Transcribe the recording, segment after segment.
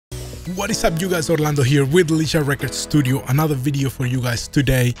What is up, you guys? Orlando here with Elisha Record Studio. Another video for you guys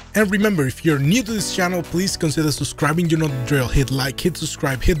today. And remember, if you're new to this channel, please consider subscribing. You know the drill. Hit like, hit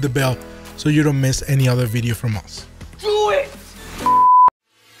subscribe, hit the bell so you don't miss any other video from us. Do it!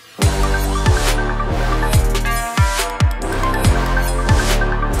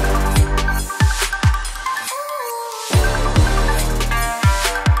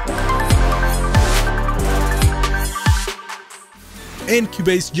 And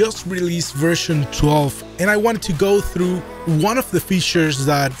Cubase just released version 12, and I wanted to go through one of the features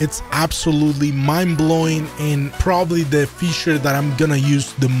that it's absolutely mind-blowing and probably the feature that I'm gonna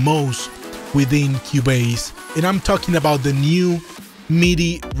use the most within Cubase. And I'm talking about the new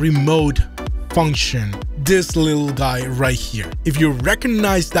MIDI remote function, this little guy right here. If you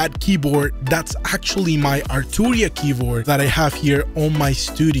recognize that keyboard, that's actually my Arturia keyboard that I have here on my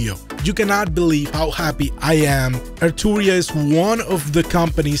studio. You cannot believe how happy I am. Arturia is one of the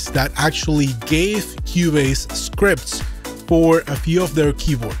companies that actually gave Cubase scripts for a few of their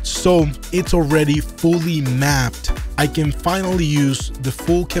keyboards. So it's already fully mapped. I can finally use the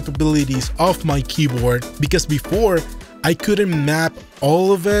full capabilities of my keyboard, because before I couldn't map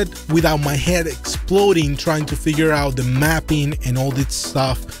all of it without my head exploding trying to figure out the mapping and all this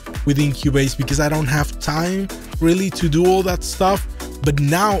stuff within Cubase, because I don't have time really to do all that stuff. But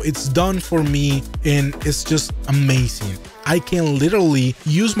now it's done for me and it's just amazing. I can literally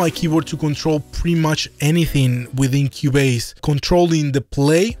use my keyboard to control pretty much anything within Cubase, controlling the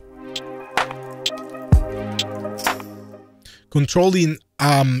play, controlling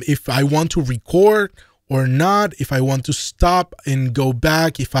if I want to record or not, if I want to stop and go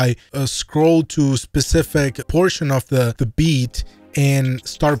back, if I scroll to a specific portion of the beat and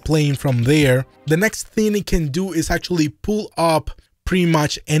start playing from there. The next thing it can do is actually pull up pretty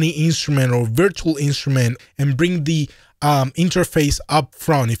much any instrument or virtual instrument and bring the interface up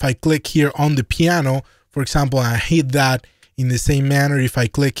front. If I click here on the piano, for example, I hit that in the same manner. If I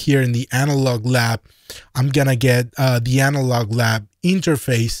click here in the analog lab, I'm gonna get the analog lab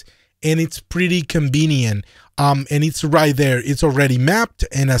interface, and it's pretty convenient. And it's right there. It's already mapped,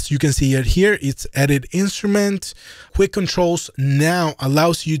 and as you can see it here, it's edit instrument. Quick controls now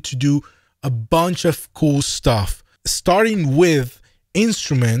allows you to do a bunch of cool stuff. Starting with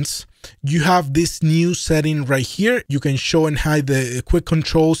instruments, you have this new setting right here. You can show and hide the quick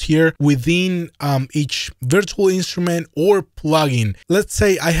controls here within each virtual instrument or plugin. Let's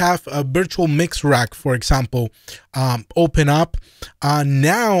say I have a virtual mix rack, for example, open up.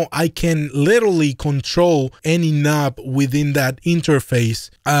 Now I can literally control any knob within that interface.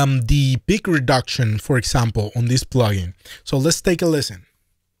 The peak reduction, for example, on this plugin. So let's take a listen.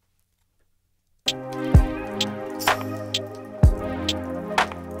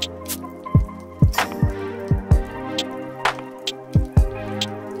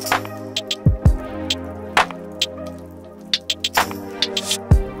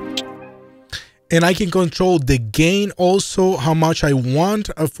 And I can control the gain also, how much I want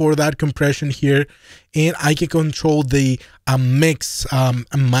for that compression here. And I can control the mix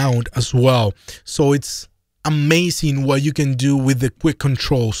amount as well. So it's amazing what you can do with the quick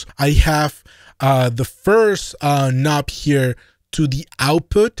controls. I have the first knob here to the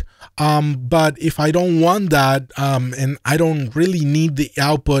output, but if I don't want that and I don't really need the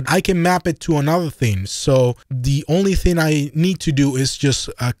output, I can map it to another thing. So the only thing I need to do is just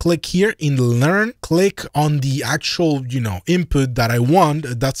click here in the learn, click on the actual input that I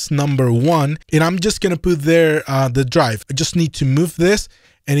want. That's number one, and I'm just gonna put there the drive. I just need to move this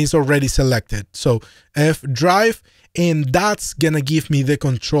and it's already selected. So F drive, and that's gonna give me the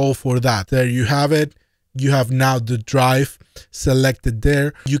control for that. There you have it. You have now the drive selected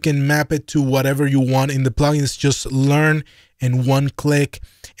there. You can map it to whatever you want in the plugins. Just learn and one click,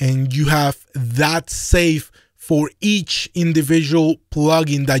 and you have that safe for each individual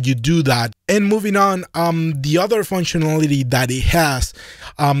plugin that you do that. And moving on, the other functionality that it has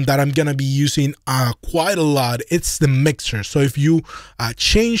that I'm gonna be using quite a lot, it's the mixer. So if you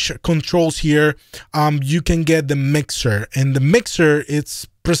change controls here, you can get the mixer, and the mixer, it's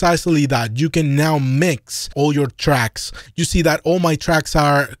precisely that. You can now mix all your tracks. You see that all my tracks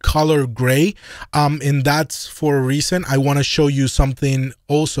are color gray, and that's for a reason. I want to show you something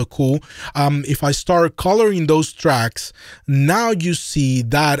also cool. If I start coloring those tracks, now you see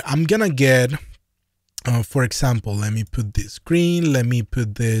that I'm gonna get for example, let me put this green, let me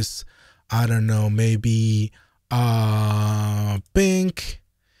put this, I don't know, maybe pink,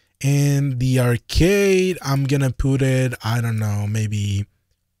 and the arcade, I'm gonna put it, I don't know, maybe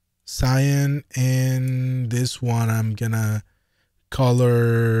cyan, and this one I'm gonna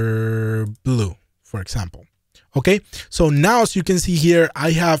color blue, for example. Okay, so now as you can see here,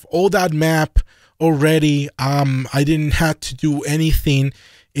 I have all that map already. I didn't have to do anything.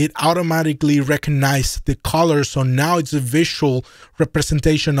 It automatically recognized the color. So now it's a visual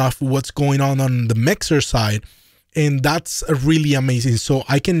representation of what's going on the mixer side. And that's really amazing. So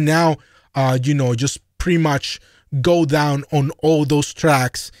I can now, just pretty much go down on all those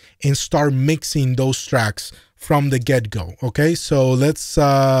tracks and start mixing those tracks from the get-go. Okay, so let's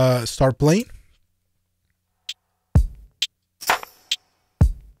start playing.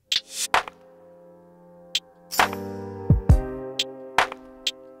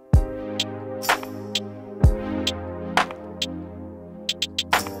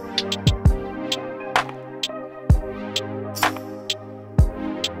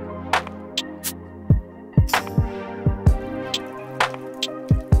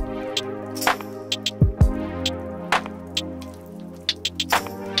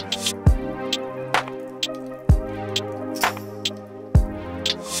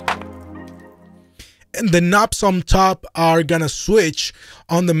 And the knobs on top are gonna switch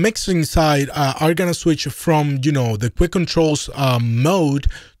on the mixing side, are gonna switch from, the quick controls mode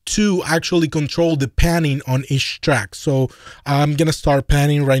to actually control the panning on each track. So I'm gonna start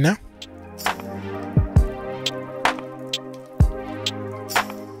panning right now.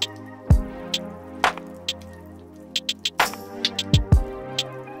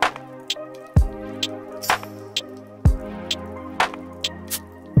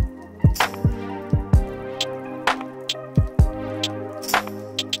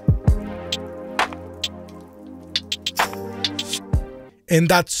 And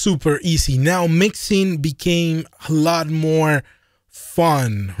that's super easy. Now mixing became a lot more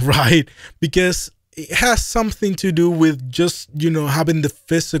fun, right? Because it has something to do with just, having the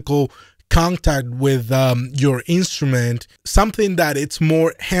physical contact with your instrument, something that it's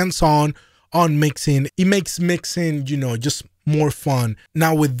more hands-on on mixing. It makes mixing, just more fun.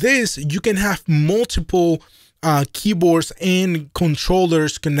 Now with this, you can have multiple keyboards and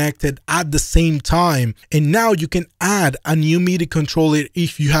controllers connected at the same time, and now you can add a new MIDI controller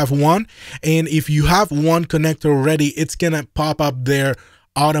if you have one, and if you have one connector already, it's gonna pop up there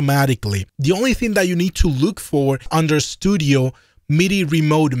automatically. The only thing that you need to look for under Studio, MIDI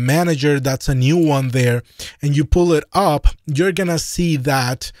Remote Manager, that's a new one there, and you pull it up, you're gonna see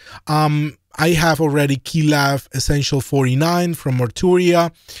that I have already Keylab Essential 49 from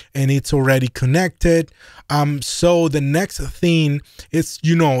Arturia, and it's already connected. So the next thing is,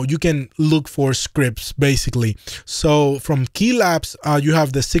 you can look for scripts basically. So from Keylabs, you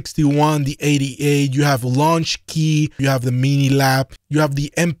have the 61, the 88, you have Launch Key, you have the Mini Lab, you have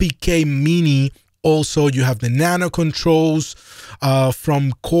the MPK Mini. Also, you have the nano controls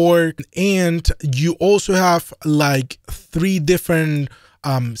from Chord, and you also have like 3 different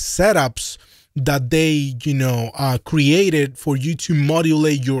setups that they created for you to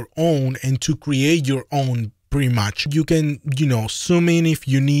modulate your own and to create your own. Pretty much you can zoom in if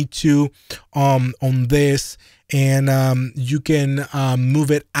you need to on this, and you can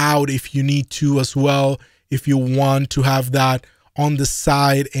move it out if you need to as well, if you want to have that on the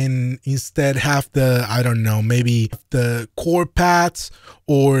side and instead have the, I don't know, maybe the chord pads,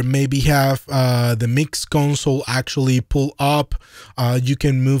 or maybe have the mix console actually pull up. You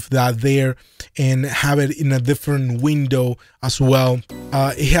can move that there and have it in a different window as well.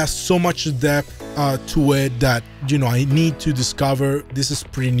 It has so much depth to it that I need to discover. This is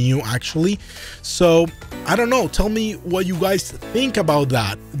pretty new actually, so I don't know, tell me what you guys think about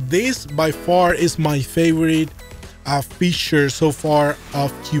that. This by far is my favorite feature so far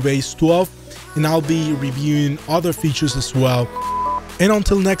of Cubase 12, and I'll be reviewing other features as well. And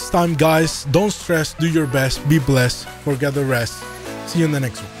until next time guys, don't stress, do your best, be blessed, forget the rest. See you in the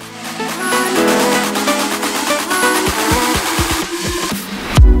next one.